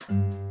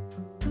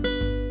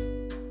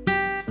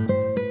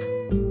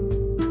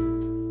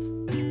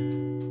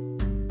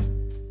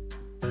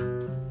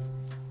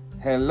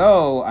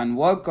Hello and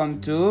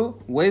welcome to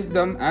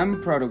Wisdom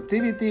and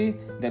Productivity,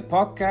 the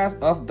podcast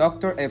of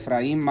Dr.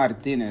 Efraín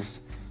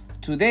Martinez.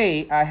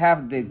 Today, I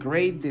have the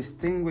great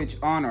distinguished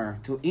honor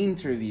to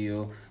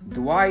interview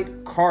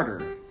Dwight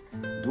Carter.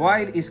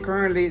 Dwight is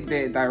currently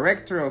the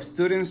Director of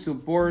Student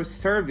Support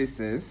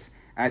Services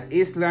at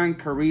Eastland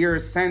Career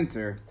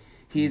Center.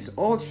 He is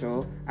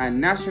also a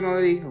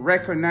nationally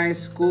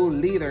recognized school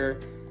leader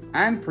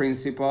and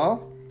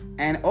principal,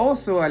 and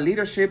also a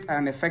leadership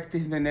and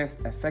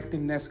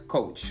effectiveness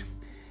coach.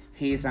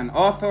 He is an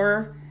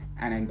author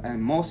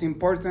and most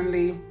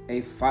importantly,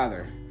 a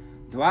father.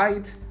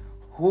 Dwight,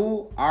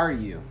 who are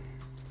you?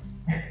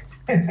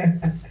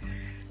 Well,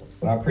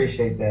 I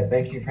appreciate that.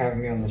 Thank you for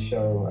having me on the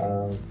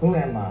show. Who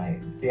am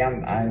I? See,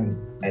 I'm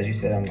as you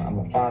said, I'm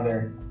a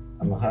father,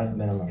 I'm a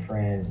husband, I'm a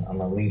friend,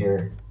 I'm a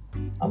leader,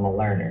 I'm a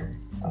learner.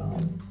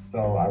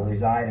 So I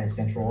reside in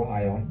Central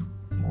Ohio.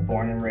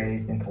 Born and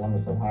raised in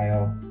Columbus,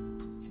 Ohio.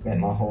 Spent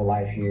my whole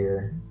life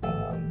here.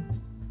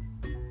 I'm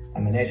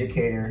an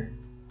educator,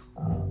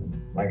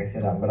 like I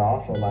said, but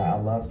also I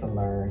love to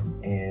learn,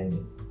 and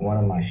one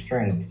of my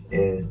strengths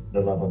is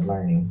the love of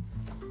learning.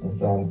 And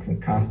so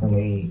I'm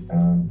constantly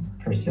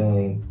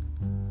pursuing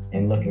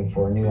and looking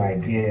for new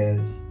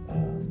ideas,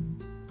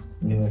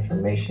 new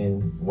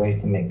information, ways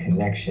to make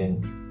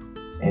connection,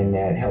 and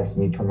that helps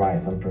me provide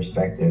some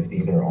perspective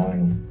either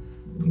on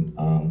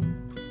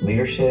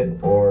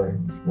leadership or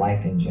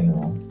life in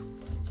general.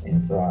 And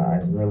so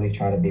I really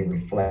try to be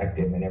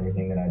reflective in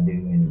everything that I do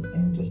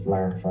and just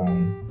learn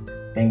from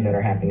things that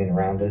are happening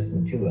around us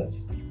and to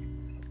us.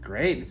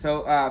 Great.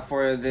 So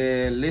for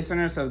the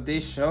listeners of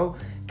this show,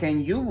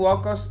 can you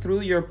walk us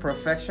through your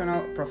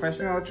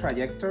professional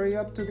trajectory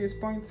up to this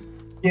point?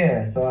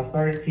 Yeah, so I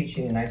started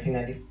teaching in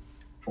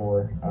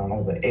 1994. I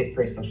was an 8th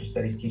grade social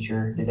studies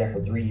teacher, did that for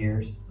 3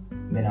 years.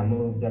 And then I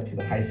moved up to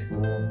the high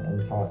school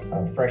and taught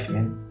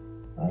freshmen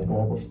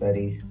global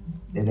studies,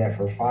 did that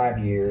for 5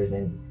 years.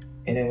 And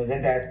it was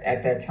at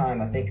that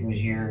time, I think it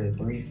was year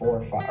 3,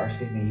 4, 5, or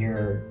excuse me,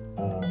 year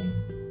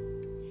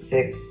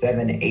 6,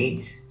 7,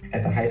 8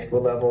 at the high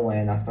school level,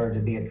 and I started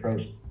to be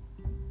approached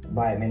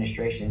by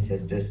administration to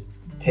just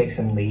take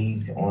some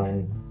leads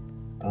on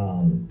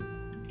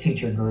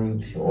teacher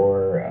groups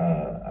or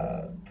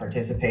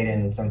participate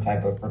in some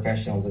type of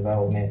professional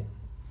development.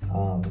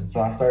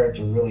 So I started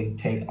to really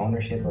take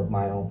ownership of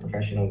my own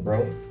professional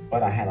growth,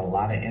 but I had a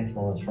lot of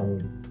influence from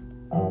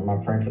my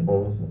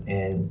principals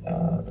and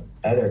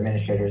other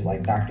administrators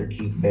like Dr.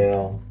 Keith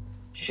Bell,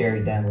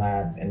 Sherry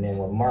Dunlap, and then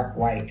when Mark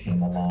White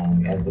came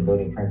along as the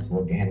building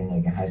principal at Gahanna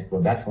Lincoln High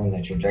School, that's when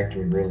the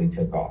trajectory really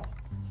took off.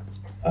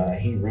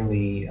 He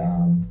really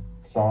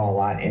saw a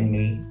lot in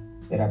me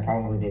that I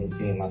probably didn't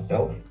see in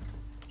myself.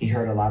 He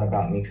heard a lot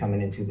about me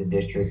coming into the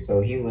district,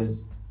 so he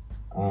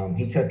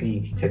took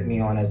me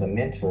on as a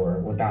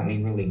mentor without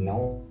me really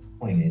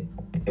knowing it.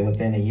 And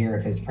within a year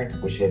of his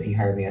principalship, he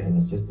hired me as an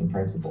assistant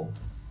principal.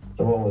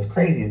 So what was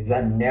crazy is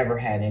I never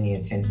had any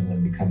intentions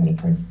of becoming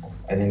a principal,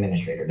 an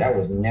administrator. That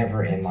was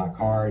never in my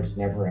cards,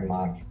 never in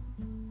my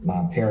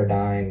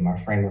paradigm, my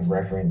frame of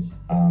reference.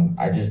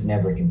 I just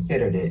never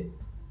considered it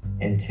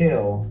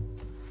until,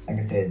 like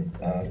I said,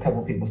 a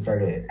couple people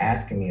started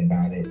asking me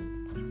about it.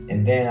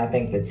 And then I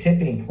think the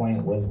tipping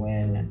point was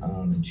when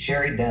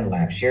Sherry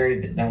Dunlap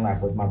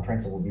was my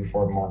principal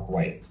before Mark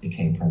White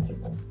became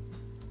principal.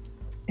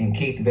 And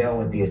Keith Bell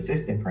was the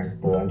assistant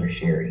principal under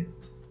Sherry.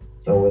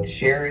 So with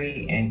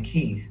Sherry and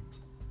Keith,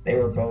 they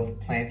were both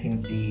planting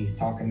seeds,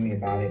 talking to me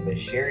about it, but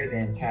Sherry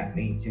then tapped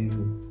me to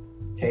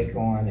take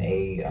on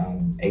a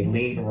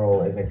lead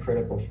role as a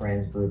Critical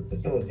Friends Group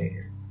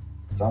facilitator.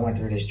 So I went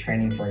through this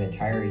training for an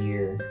entire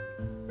year,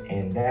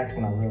 and that's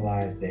when I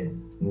realized that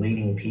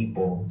leading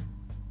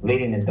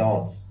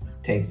adults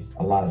takes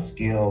a lot of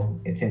skill,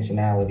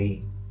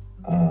 intentionality,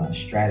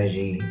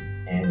 strategy,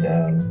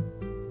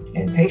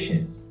 and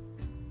patience.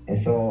 And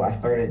so I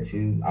was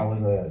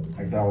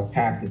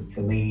tapped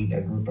to lead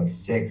a group of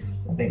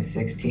 6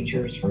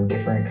 teachers from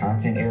different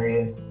content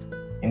areas.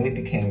 And we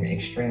became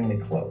extremely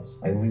close.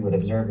 Like, we would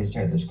observe each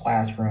other's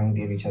classroom,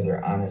 give each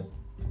other honest,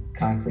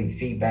 concrete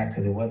feedback,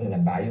 because it wasn't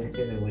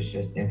evaluative, it was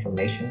just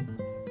information.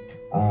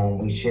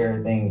 We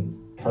shared things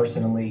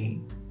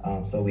personally.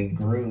 So we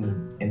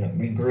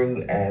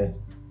grew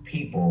as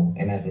people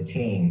and as a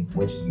team,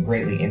 which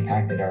greatly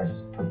impacted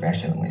us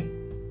professionally.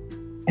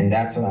 And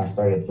that's when I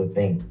started to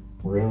think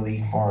really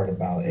hard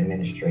about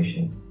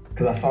administration,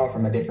 because I saw it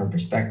from a different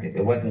perspective.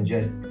 It wasn't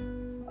just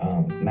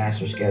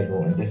master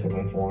schedule and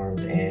discipline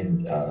forms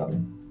and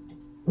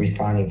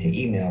responding to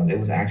emails. It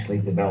was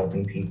actually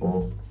developing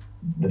people,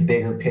 the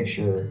bigger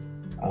picture,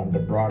 the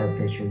broader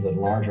picture, the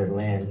larger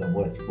lens of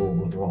what school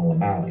was all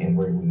about and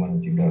where we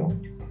wanted to go.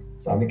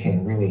 So I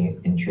became really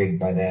intrigued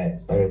by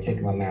that, started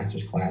taking my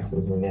master's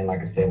classes, and then,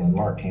 like I said, when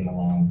Mark came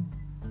along,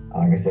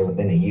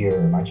 within a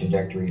year, my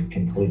trajectory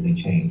completely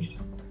changed.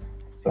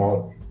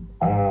 So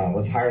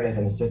was hired as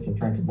an assistant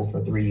principal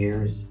for 3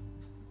 years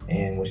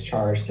and was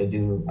charged to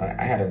do,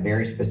 I had a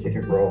very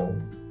specific role,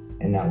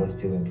 and that was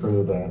to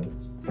improve a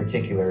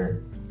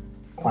particular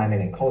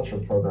climate and culture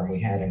program we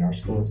had in our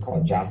school. It's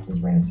called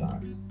Jobson's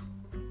Renaissance.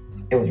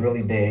 It was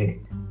really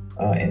big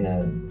in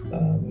the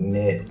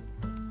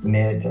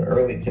mid to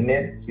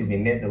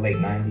late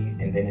 90s,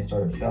 and then it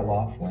sort of fell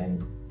off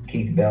when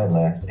Keith Bell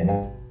left, and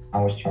I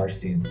was charged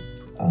to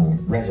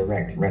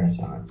resurrect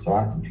Renaissance. So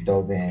I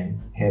dove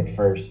in head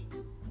first,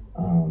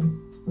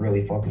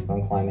 really focused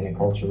on climate and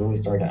culture, really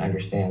started to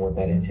understand what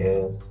that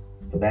entails.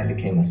 So that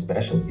became a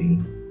specialty.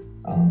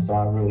 So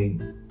I really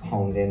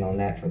honed in on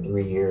that for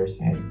 3 years,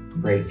 had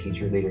great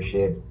teacher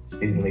leadership,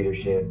 student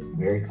leadership,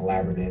 very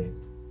collaborative.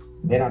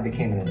 Then I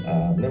became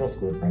a middle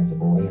school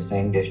principal in the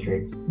same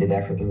district, did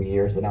that for 3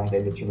 years. Then I was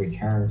able to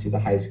return to the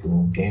high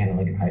school,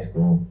 Gahanna-Lincoln High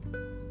School,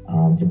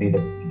 to be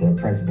the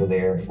principal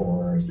there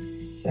for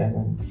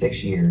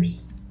 6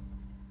 years.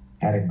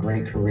 Had a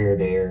great career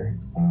there,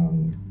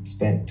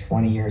 spent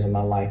 20 years of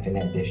my life in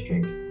that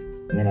district.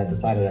 And then I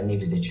decided I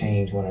needed to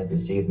change, wanted to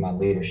see if my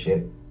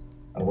leadership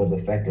was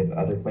effective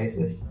other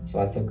places. So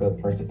I took a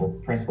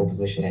principal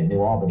position at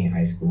New Albany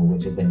High School,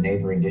 which is a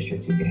neighboring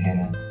district to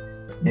Gahanna.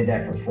 Did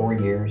that for 4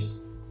 years.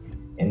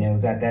 And it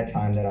was at that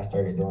time that I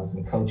started doing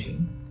some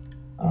coaching.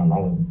 I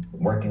was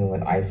working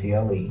with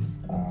ICLE,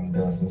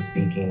 doing some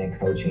speaking and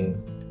coaching.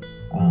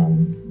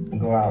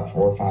 Go out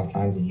 4 or 5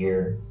 times a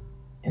year.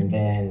 And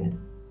then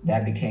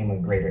that became a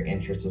greater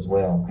interest as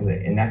well.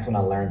 And that's when I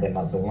learned that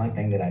the one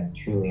thing that I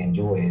truly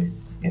enjoy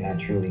and I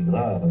truly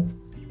love,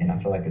 and I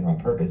feel like is my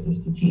purpose,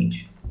 is to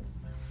teach.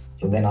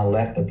 So then I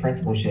left the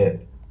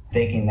principalship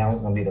thinking that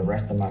was going to be the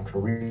rest of my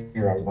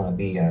career. I was going to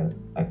be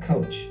a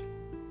coach.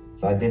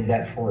 So I did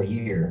that for a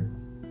year.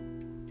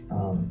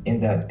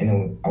 And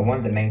I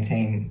wanted to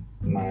maintain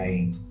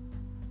my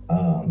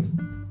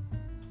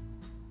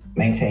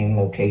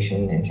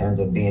location in terms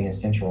of being in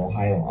Central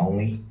Ohio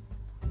only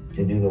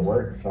to do the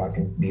work, so I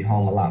can be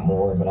home a lot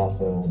more, but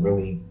also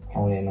really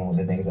hone in on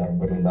the things I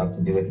really love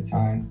to do at the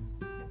time.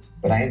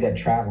 But I ended up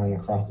traveling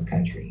across the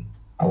country.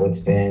 I would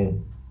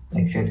spend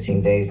like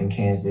 15 days in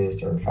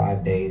Kansas or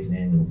 5 days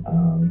in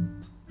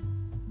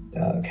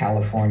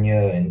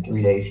California and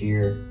 3 days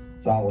here.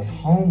 So I was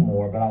home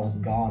more, but I was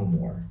gone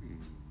more.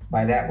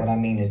 By that, what I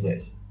mean is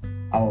this: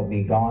 I would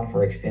be gone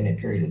for extended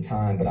periods of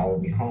time, but I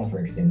would be home for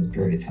extended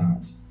period of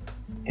times.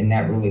 And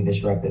that really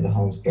disrupted the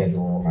home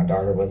schedule. My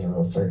daughter wasn't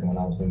real certain when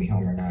I was going to be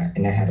home or not,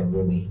 and that had a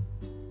really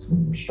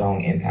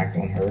strong impact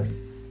on her.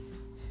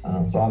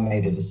 So I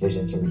made a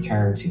decision to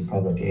return to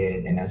public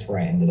ed, and that's where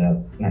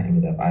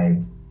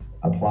I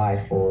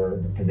applied for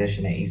a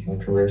position at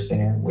Eastland Career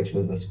Center, which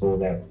was a school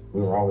that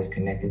we were always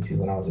connected to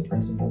when I was a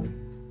principal,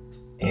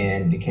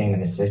 and became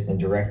an assistant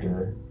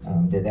director.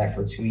 Did that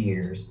for 2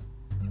 years.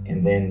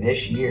 And then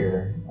this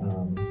year,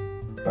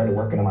 started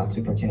working on my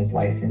superintendent's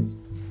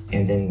license,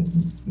 and then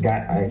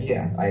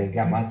I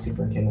got my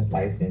superintendent's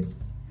license.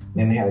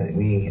 Then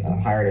we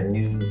hired a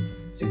new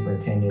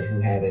superintendent who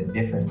had a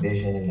different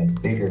vision and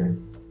a bigger,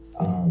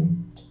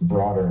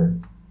 broader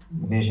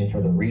vision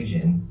for the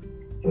region.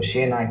 So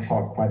she and I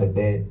talked quite a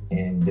bit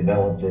and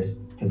developed this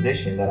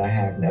position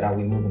that I'll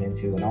be moving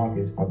into in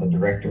August, called the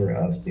Director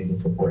of Student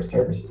Support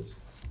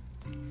Services.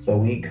 So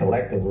we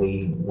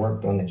collectively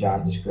worked on the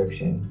job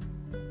description,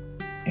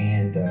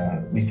 and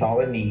we saw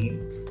a need,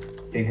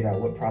 figured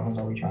out what problems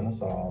are we trying to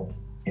solve,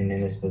 and then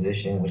this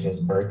position was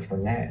just birthed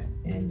from that.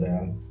 And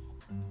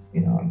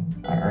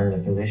I earned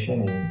the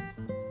position, and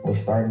we'll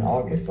start in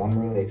August. So I'm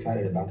really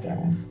excited about that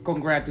one.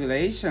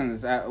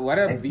 Congratulations! What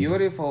a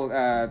beautiful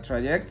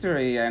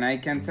trajectory, and I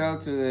can tell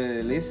to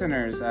the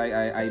listeners,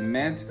 I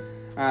met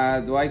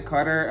Dwight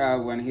Cotter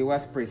when he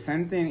was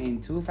presenting in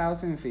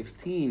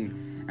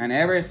 2015, and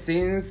ever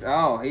since,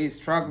 he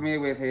struck me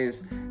with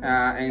his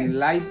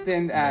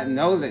enlightened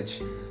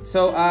knowledge.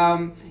 So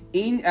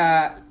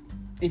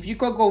if you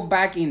could go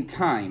back in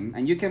time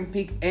and you can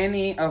pick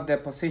any of the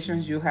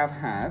positions you have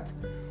had,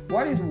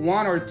 what is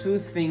 1 or 2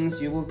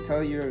 things you will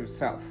tell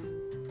yourself?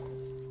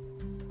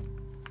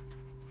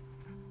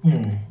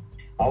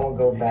 I will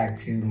go back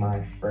to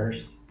my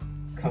first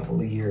couple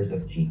of years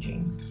of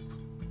teaching.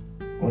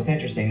 What's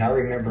interesting, I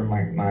remember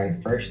my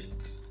first,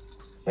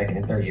 second,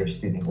 and third year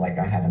students like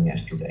I had them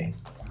yesterday.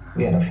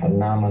 We had a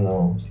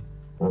phenomenal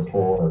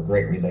rapport,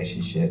 great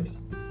relationships,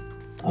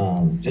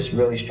 just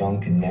really strong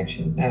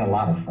connections. I had a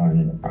lot of fun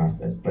in the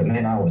process, but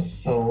man, I was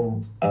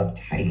so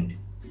uptight.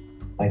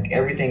 Like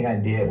everything I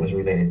did was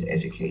related to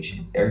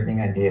education. Everything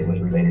I did was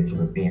related to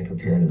being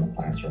prepared in the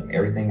classroom.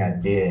 Everything I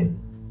did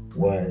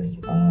was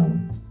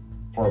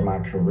for my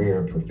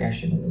career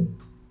professionally.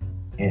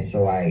 And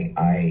so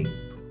I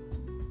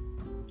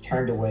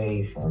turned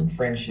away from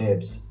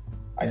friendships.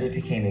 I just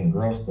became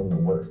engrossed in the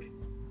work.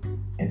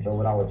 And so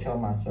what I would tell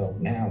myself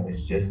now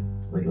is just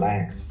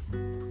relax,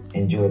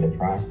 enjoy the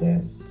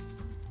process,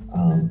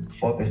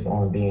 focus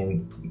on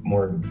being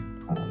more,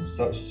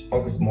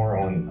 focus more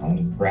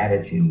on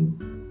gratitude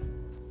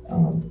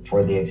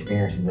for the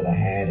experiences that I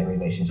had and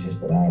relationships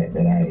that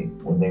I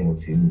was able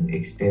to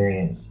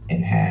experience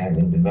and have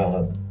and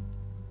develop.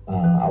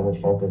 I would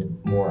focus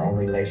more on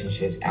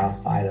relationships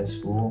outside of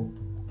school,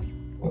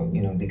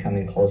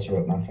 becoming closer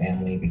with my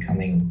family,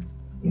 becoming,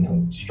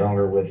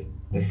 stronger with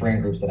the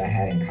friend groups that I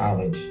had in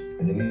college,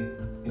 because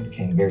we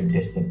became very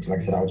distant. Like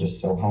I said, I was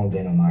just so honed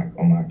in on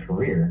my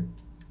career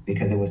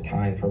because it was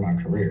time for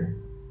my career.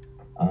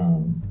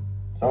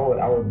 So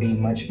I would be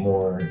much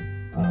more,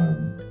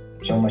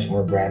 show much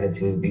more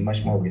gratitude, be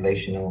much more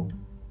relational,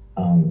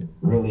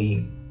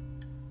 really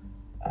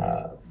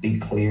be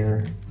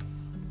clear,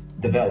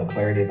 develop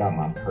clarity about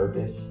my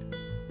purpose,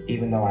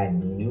 even though I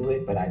knew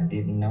it, but I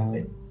didn't know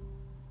it.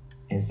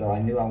 And so I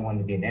knew I wanted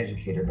to be an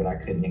educator, but I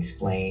couldn't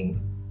explain,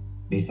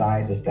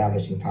 besides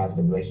establishing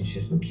positive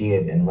relationships with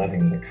kids and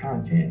loving the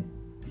content,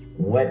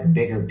 what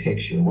bigger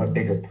picture, what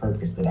bigger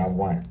purpose did I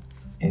want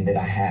and that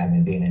I have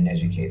in being an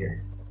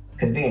educator?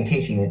 Because being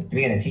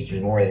a teacher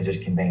is more than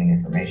just conveying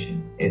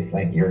information. It's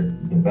like you're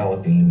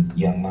developing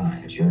young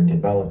minds, you're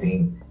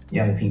developing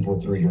young people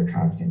through your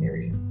content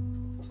area.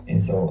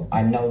 And so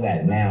I know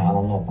that now. I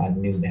don't know if I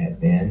knew that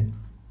then.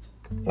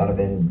 So I'd have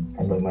been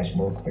probably much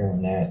more clear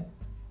on that.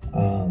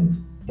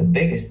 The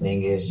biggest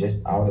thing is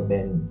just I would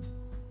have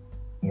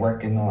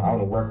worked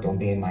on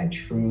being my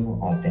true,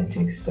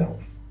 authentic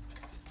self.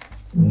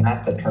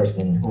 Not the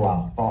person who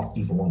I thought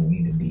people wanted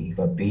me to be,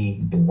 but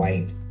be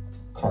Dwight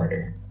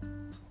Carter.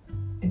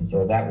 And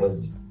so that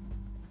was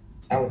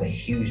a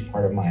huge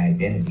part of my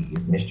identity,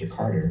 is Mr.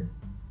 Carter.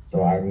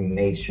 So I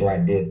made sure I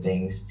did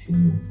things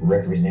to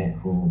represent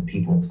who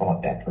people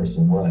thought that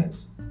person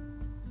was.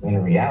 When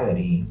in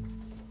reality,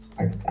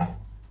 I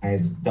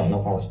don't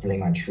know if I was really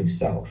my true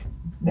self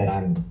that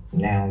I'm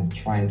now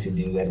trying to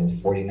do as a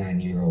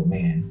 49-year-old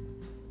man.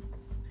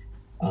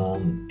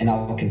 And I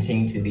will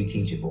continue to be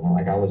teachable.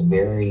 Like I was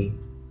very,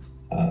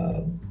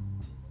 like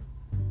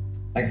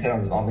I said,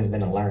 I've always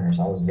been a learner,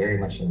 so I was very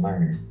much a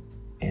learner.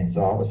 And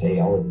so I would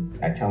say,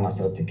 I tell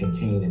myself to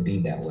continue to be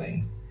that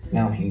way.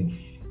 Now, if you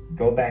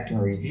go back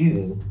and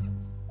review,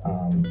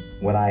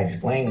 what I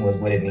explained was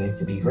what it means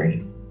to be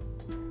great.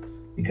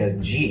 Because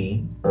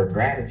G, or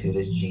gratitude,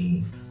 is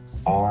G,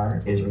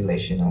 R is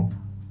relational,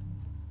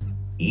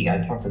 E, I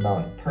talked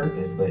about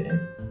purpose, but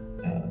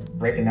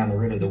breaking down the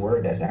root of the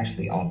word, that's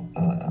actually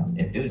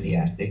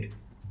enthusiastic.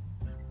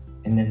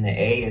 And then the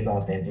A is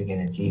authentic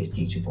and the T is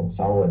teachable.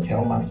 So I will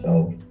tell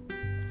myself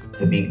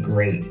to be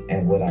great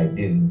at what I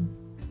do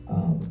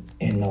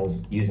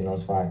using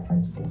those 5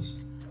 principles.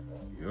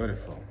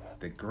 Beautiful.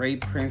 The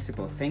great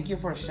principle. Thank you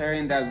for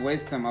sharing that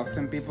wisdom.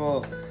 Often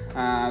people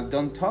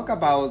don't talk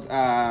about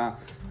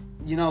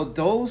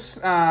those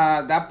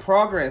that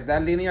progress,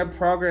 that linear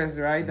progress,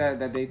 right?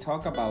 That they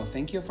talk about.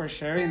 Thank you for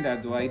sharing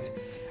that, Dwight.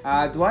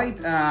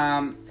 Dwight,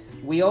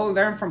 we all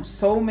learn from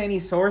so many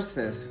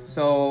sources.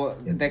 So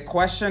the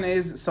question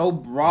is so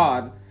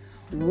broad.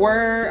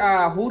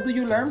 Who do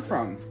you learn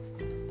from?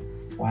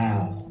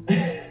 Wow.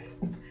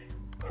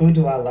 Who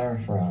do I learn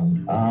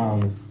from?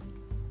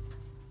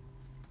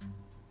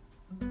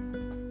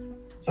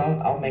 So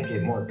I'll make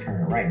it more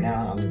current. Right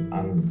now,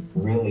 I'm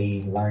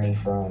really learning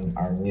from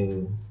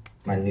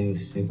my new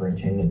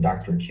superintendent,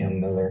 Dr.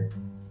 Kim Miller.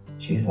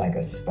 She's like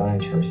a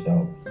sponge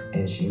herself,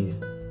 and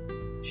she's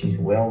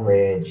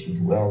well-read, she's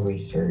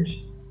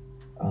well-researched,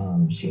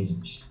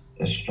 she's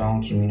a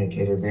strong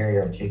communicator, very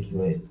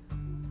articulate,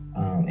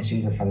 and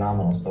she's a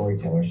phenomenal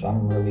storyteller. So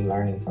I'm really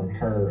learning from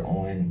her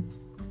on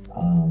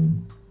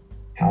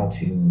how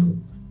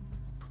to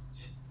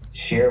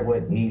share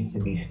what needs to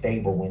be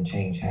stable when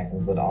change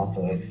happens, but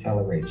also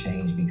accelerate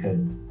change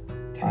because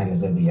time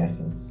is of the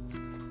essence.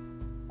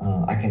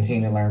 I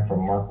continue to learn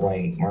from Mark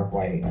White. Mark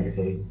White, like I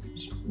said,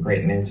 he's a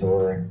great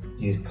mentor.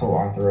 He's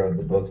co-author of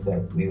the books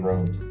that we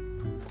wrote.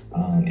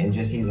 And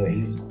just he's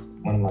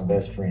one of my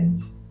best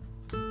friends.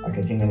 I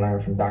continue to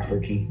learn from Dr.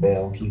 Keith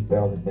Bell. Keith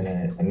Bell has been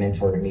a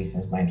mentor to me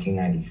since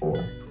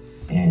 1994.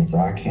 And so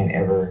I can't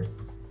ever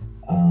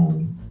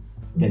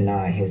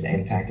deny his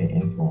impact and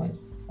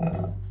influence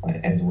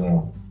as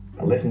well.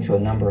 I listen to a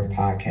number of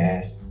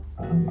podcasts.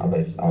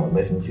 I'll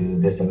listen to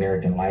This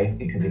American Life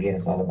because, again,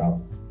 it's all about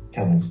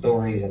telling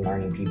stories and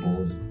learning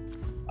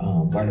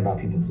about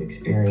people's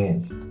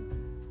experience.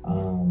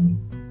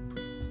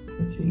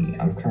 Let's see,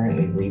 I'm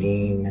currently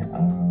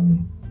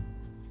reading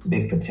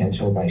Big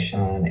Potential by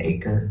Shawn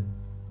Achor.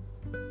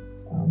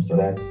 So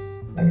that's,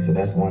 like I said,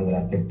 that's one that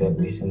I picked up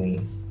recently.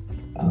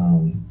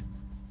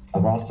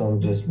 I've also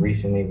just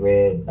recently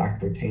read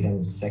Dr.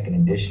 Tatum's second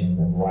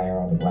edition of Why Are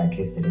All the Black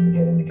Kids Sitting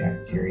Together in the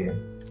Cafeteria.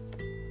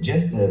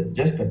 Just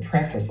the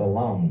preface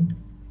alone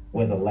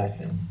was a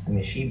lesson. I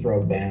mean, she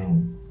broke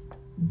down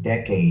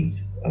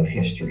decades of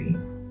history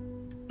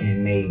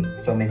and made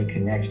so many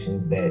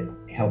connections that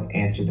helped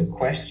answer the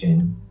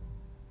question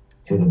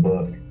to the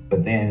book.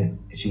 But then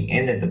she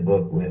ended the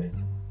book with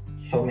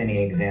so many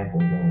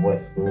examples of what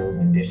schools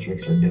and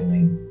districts are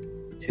doing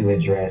to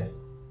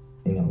address,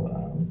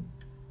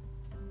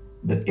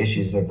 the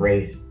issues of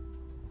race,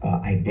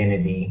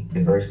 identity,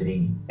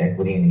 diversity,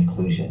 equity, and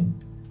inclusion,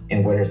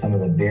 and what are some of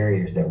the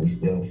barriers that we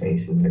still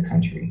face as a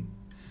country.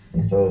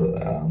 And so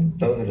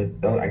those are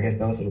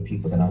the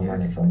people that I'm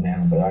learning from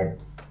now. But like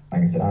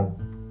I said,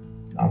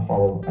 I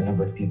follow a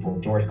number of people.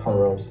 George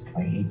Couros,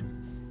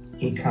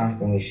 he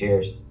constantly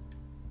shares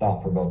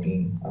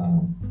thought-provoking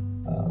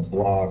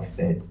blogs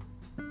that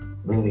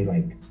really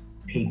like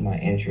pique my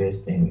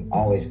interest and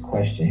always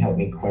help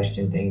me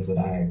question things that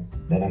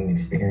I'm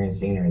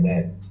experiencing, or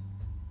that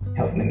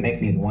help me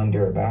make me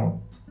wonder about.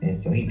 And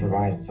so he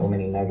provides so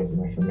many nuggets of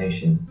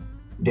information.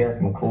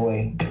 Derek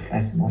McCoy,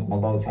 that's my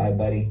bow tie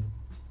buddy.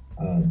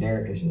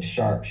 Derek is a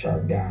sharp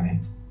guy.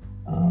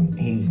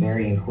 He's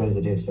very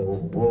inquisitive, so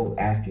we'll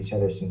ask each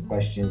other some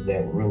questions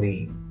that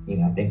really,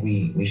 I think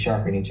we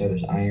sharpen each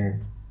other's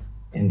iron.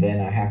 And then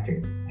I have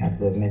to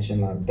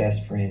mention my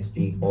best friend,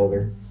 Steve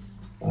Bowler.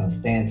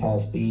 Stand Tall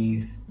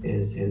Steve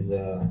is his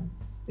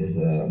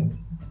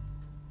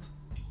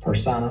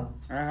persona.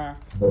 Uh-huh.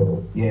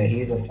 So yeah,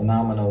 he's a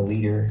phenomenal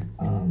leader.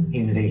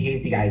 He's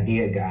the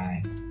idea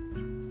guy,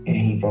 and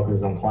he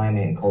focuses on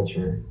climate and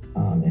culture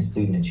and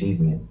student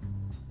achievement.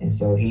 And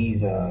so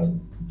he's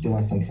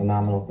doing some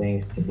phenomenal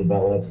things to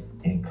develop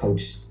and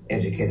coach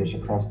educators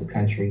across the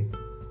country.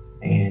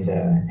 And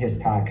his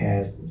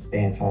podcast,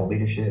 Stand Tall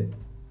Leadership,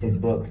 his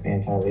book,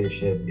 Stand Tall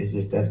Leadership,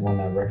 that's one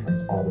that I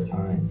reference all the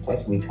time.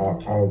 Plus, we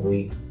talk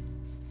probably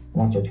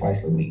once or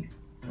twice a week.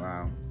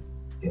 Wow.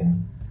 Yeah.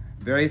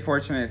 Very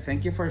fortunate.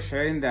 Thank you for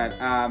sharing that.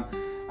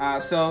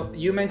 So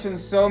you mentioned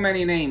so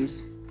many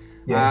names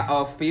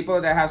of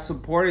people that have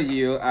supported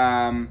you.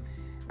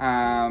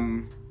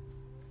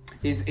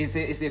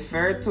 Is it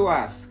fair to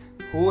ask,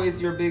 who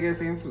is your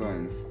biggest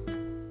influence?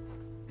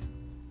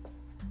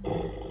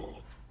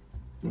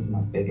 Who's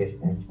my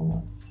biggest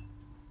influence?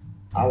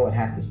 I would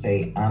have to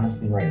say,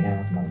 honestly, right now,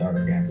 it's my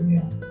daughter,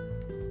 Gabrielle.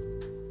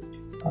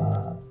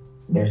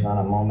 There's not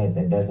a moment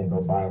that doesn't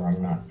go by where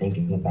I'm not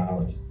thinking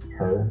about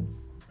her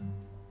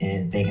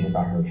and thinking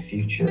about her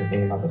future,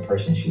 thinking about the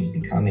person she's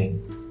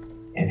becoming,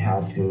 and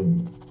how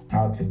to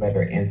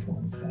better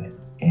influence that.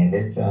 And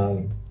it's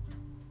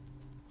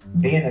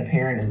being a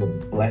parent is a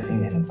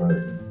blessing and a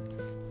burden.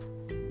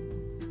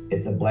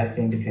 It's a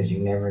blessing because you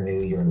never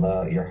knew your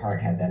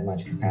heart had that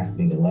much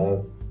capacity to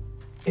love.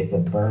 It's a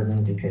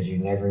burden because you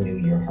never knew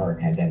your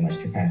heart had that much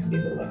capacity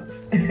to love.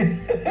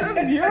 That's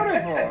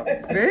beautiful.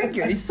 Thank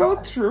you. It's so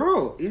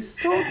true. It's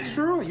so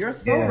true. You're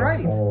so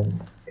right.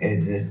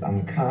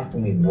 I'm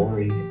constantly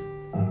worried.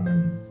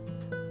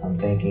 I'm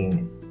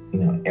thinking,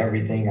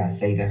 everything I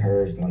say to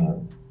her is going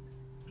to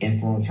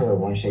influence her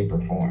one way, shape,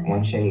 or form.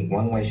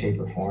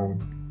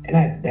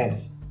 And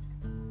that's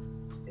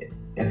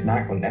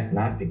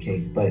not the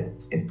case, but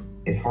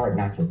it's hard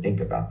not to think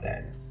about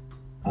that.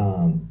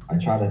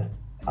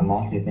 I'm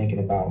also thinking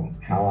about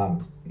how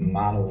I'm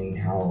modeling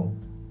how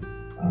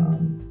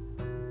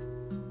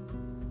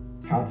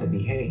to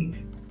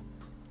behave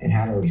and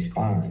how to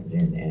respond,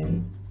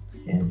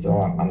 and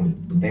so I'm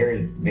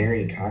very,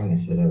 very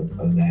cognizant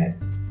of that,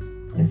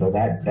 and so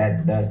that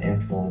does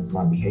influence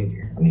my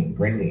behavior.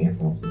 Greatly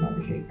influences my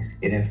behavior.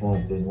 It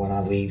influences when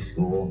I leave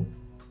school,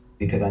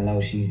 because I know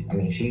she's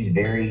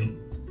very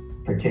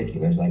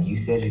particular. It's like, you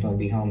said you're gonna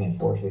be home at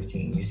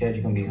 4:15. You said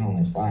you're gonna be home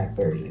at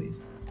 5:30.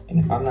 And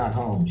if I'm not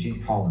home,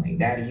 she's calling me,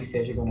 Daddy, you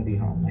said you're going to be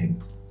home.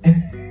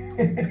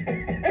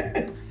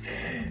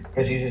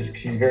 Because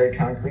she's very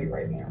concrete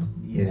right now.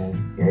 Yes.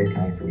 Very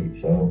concrete.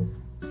 So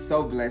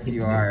blessed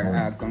you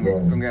are.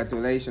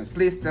 Congratulations.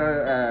 Please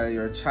tell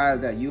your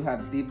child that you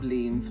have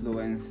deeply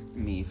influenced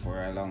me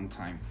for a long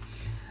time.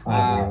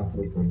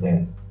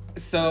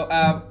 So,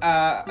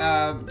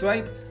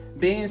 Dwight,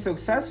 being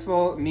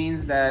successful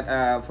means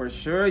that for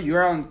sure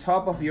you're on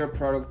top of your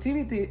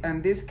productivity,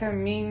 and this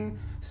can mean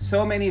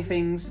so many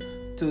things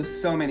to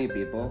so many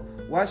people.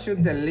 What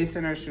should the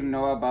listeners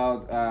know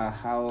about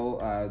how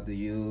do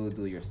you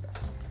do your stuff?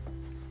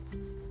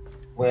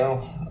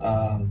 Well,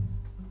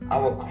 I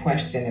will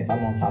question if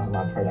I'm on top of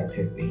my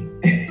productivity.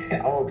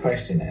 I will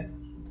question that.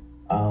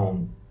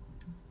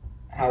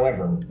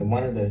 However,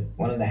 one of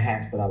the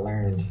hacks that I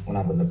learned when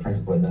I was a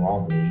principal at New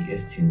Albany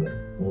is to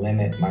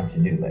limit my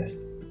to-do list.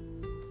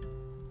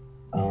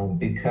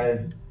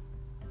 Because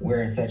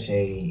we're in such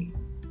a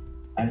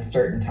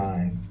uncertain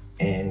time,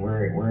 and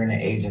we're in an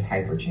age of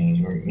hyper change,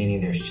 meaning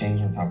there's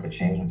change on top of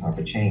change on top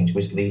of change,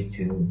 which leads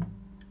to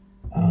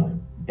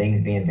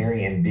things being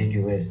very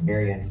ambiguous,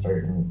 very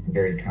uncertain,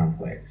 very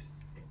complex.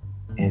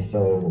 And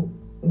so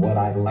what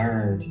I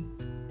learned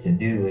to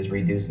do is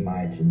reduce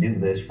my to-do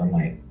list from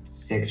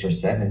 6 or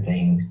 7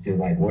 things to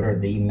what are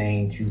the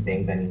main 2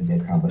 things I need to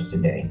accomplish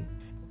today.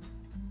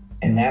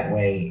 And that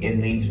way it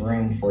leaves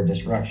room for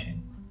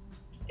disruption.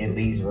 It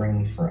leaves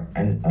room for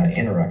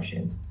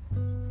interruption.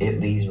 It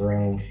leaves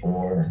room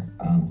for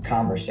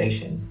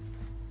conversation.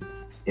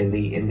 It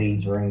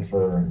leaves room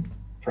for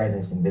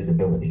presence and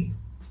visibility.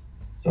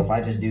 So if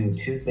I just do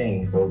 2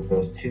 things,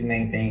 those 2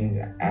 main things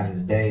out of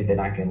the day, then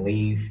I can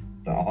leave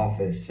the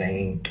office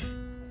saying,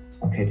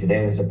 okay,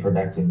 today was a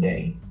productive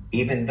day.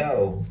 Even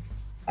though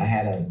I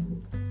had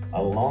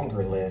a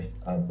longer list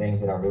of things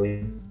that I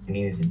really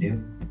needed to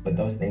do, but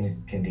those things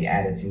can be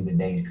added to the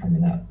days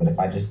coming up. But if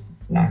I just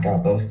knock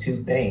out those 2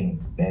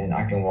 things, then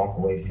I can walk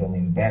away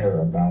feeling better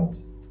about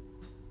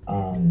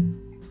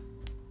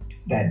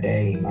that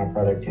day, my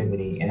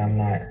productivity, and I'm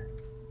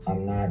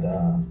not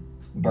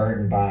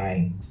burdened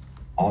by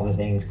all the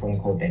things, quote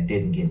unquote, that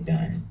didn't get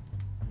done.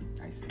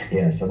 see.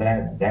 Yeah, so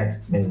that's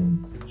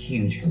been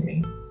huge for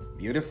me.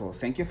 Beautiful.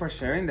 Thank you for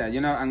sharing that.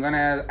 I'm going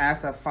to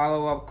ask a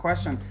follow-up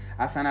question.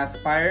 As an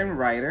aspiring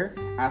writer,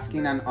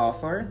 asking an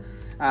author,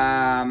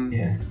 how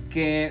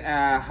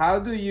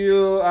do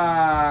you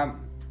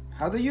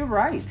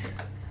write?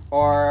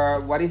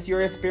 Or what is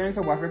your experience,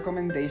 or what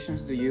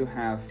recommendations do you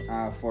have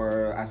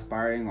for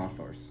aspiring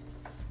authors?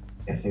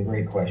 That's a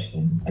great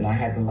question. And I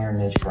had to learn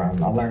this from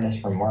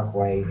Mark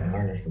White. I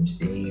learned it from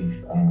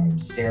Steve.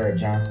 Sarah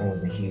Johnson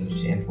was a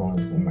huge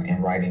influence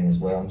in writing as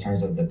well, in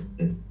terms of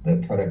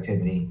the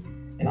productivity.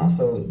 And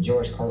also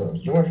George Carlos.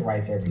 George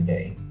writes every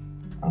day.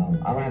 I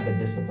don't have the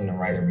discipline to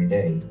write every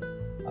day.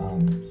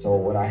 So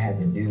what I had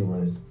to do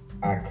was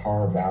I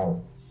carve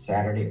out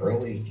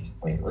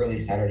early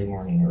Saturday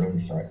morning, early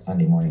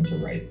Sunday morning to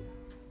write.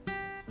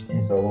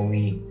 And so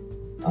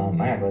when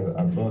I have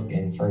a book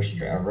in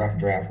a rough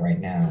draft right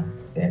now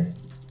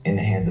that's in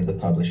the hands of the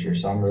publisher,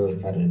 so I'm really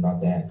excited about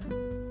that.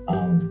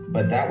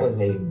 But that was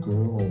a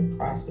grueling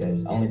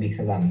process only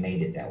because I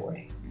made it that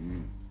way.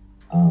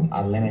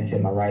 I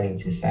limited my writing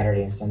to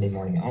Saturday and Sunday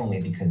morning only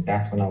because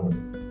that's when I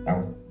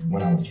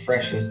was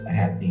freshest. I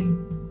had the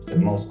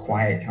most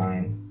quiet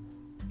time,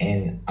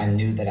 and I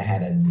knew that I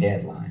had a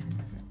deadline.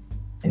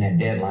 And that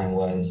deadline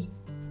was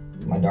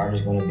my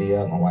daughter's going to be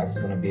up, my wife's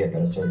going to be up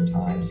at a certain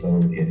time, so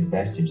it's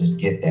best to just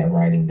get that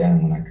writing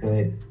done when I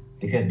could,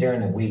 because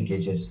during the week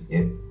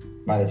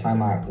by the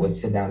time I would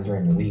sit down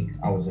during the week,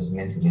 I was just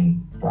mentally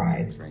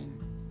fried,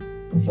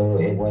 and so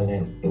it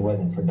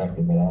wasn't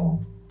productive at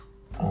all.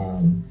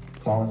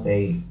 So I would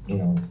say,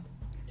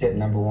 tip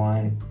number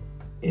one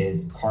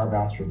is carve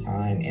out your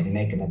time and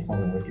make an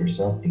appointment with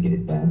yourself to get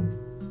it done.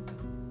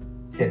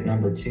 Tip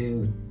number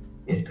two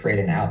is create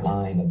an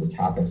outline of the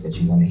topics that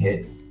you want to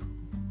hit.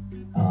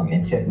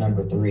 And tip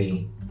number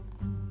three,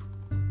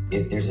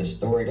 if there's a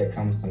story that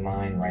comes to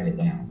mind, write it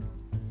down,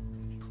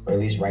 or at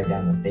least write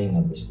down the theme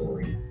of the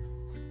story.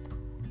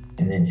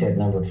 And then tip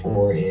number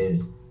four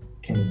is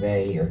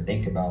convey or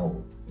think about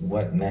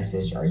what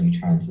message are you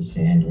trying to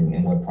send,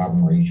 and what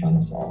problem are you trying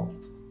to solve.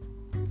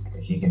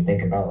 If you can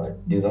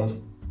do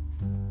those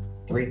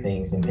three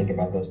things and think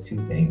about those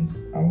two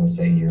things, I would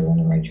say you're on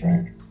the right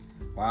track.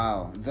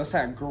 Wow, those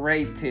are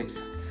great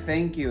tips.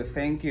 Thank you.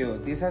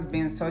 This has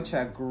been such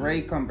a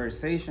great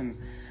conversation.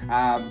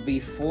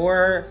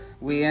 Before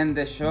we end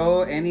the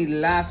show, any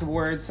last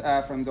words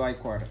from Dwight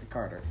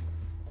Carter?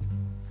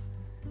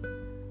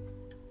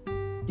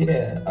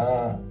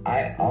 Yeah,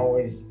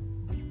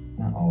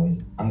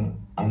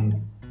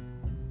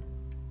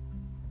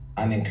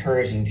 I'm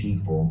encouraging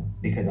people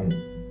because I'm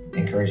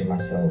encouraging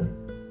myself.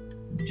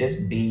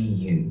 Just be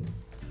you.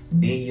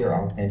 Be your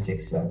authentic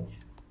self.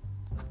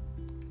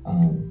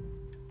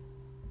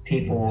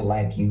 People will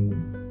like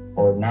you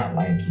or not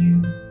like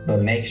you,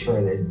 but make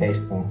sure that it's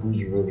based on who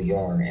you really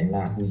are and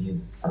not who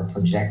you are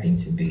projecting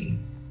to be.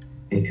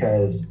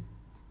 Because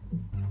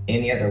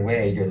any other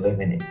way, you're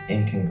living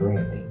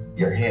incongruently.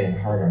 Your head and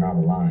heart are not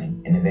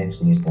aligned, and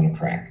eventually it's going to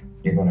crack.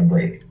 You're going to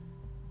break.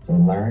 So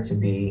learn to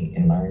be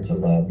and learn to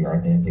love your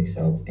authentic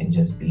self and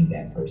just be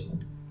that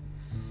person.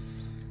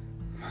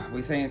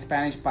 We say in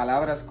Spanish,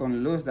 palabras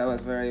con luz. That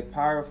was very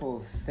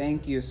powerful.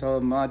 Thank you so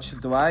much,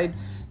 Dwight.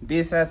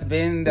 This has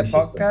been the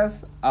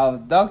podcast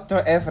of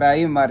Dr.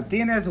 Efrain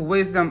Martinez,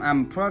 Wisdom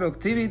and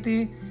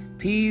Productivity,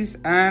 Peace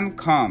and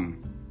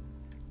Calm.